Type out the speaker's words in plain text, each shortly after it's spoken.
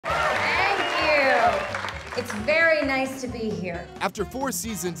It's very nice to be here. After 4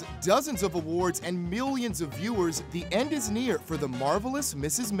 seasons, dozens of awards, and millions of viewers, the end is near for the marvelous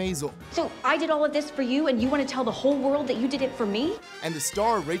Mrs. Maisel. So I did all of this for you, and you want to tell the whole world that you did it for me? And the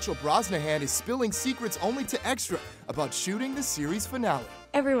star, Rachel Brosnahan, is spilling secrets only to Extra about shooting the series finale.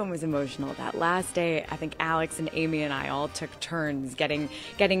 Everyone was emotional. That last day, I think Alex and Amy and I all took turns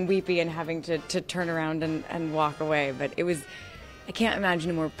getting weepy and having to turn around and walk away. But it was, I can't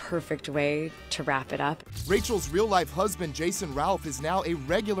imagine a more perfect way to wrap it up. Rachel's real-life husband, Jason Ralph, is now a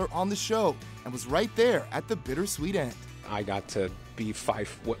regular on the show and was right there at the bittersweet end. I got to be 5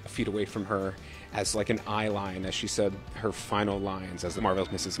 feet away from her as like an eye line as she said her final lines as the marvelous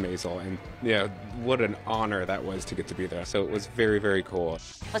Mrs. Maisel, and yeah, what an honor that was to get to be there. So it was very, very cool.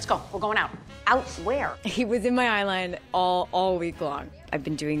 Let's go. We're going out. Out where? He was in my eye line all week long. I've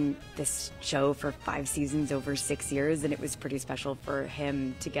been doing this show for 5 seasons, over 6 years, and it was pretty special for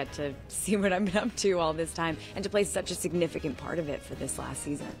him to get to see what I've been up to all this time and to play such a significant part of it for this last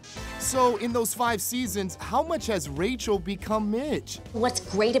season. So in those 5 seasons, how much has Rachel become Midge? What's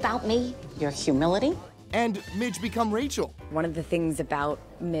great about me? Your humility. And Midge become Rachel? One of the things about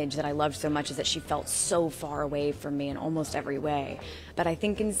Midge that I loved so much is that she felt so far away from me in almost every way. But I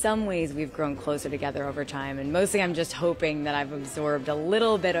think in some ways we've grown closer together over time, and mostly I'm just hoping that I've absorbed a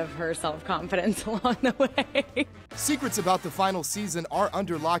little bit of her self-confidence along the way. Secrets about the final season are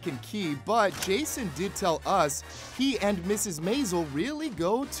under lock and key, but Jason did tell us he and Mrs. Maisel really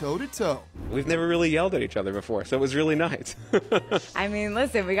go toe-to-toe. We've never really yelled at each other before, so it was really nice. I mean,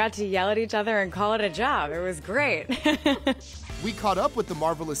 listen, we got to yell at each other and call it a job. It was great. We caught up with the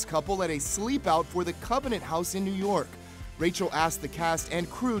marvelous couple at a sleep out for the Covenant House in New York. Rachel asked the cast and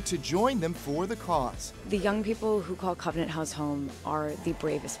crew to join them for the cause. The young people who call Covenant House home are the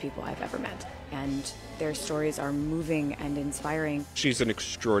bravest people I've ever met, and their stories are moving and inspiring. She's an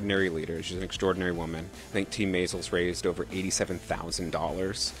extraordinary leader. She's an extraordinary woman. I think Team Maisel's raised over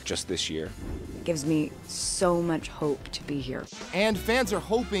 $87,000 just this year. It gives me so much hope to be here. And fans are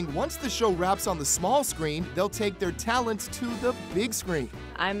hoping once the show wraps on the small screen, they'll take their talents to the big screen.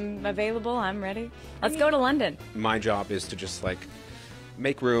 I'm available, I'm ready. Let's go to London. My job is to just like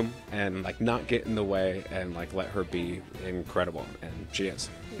make room and like not get in the way and like let her be incredible, and she is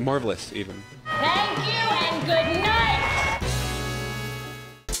marvelous even. Thank you and good night.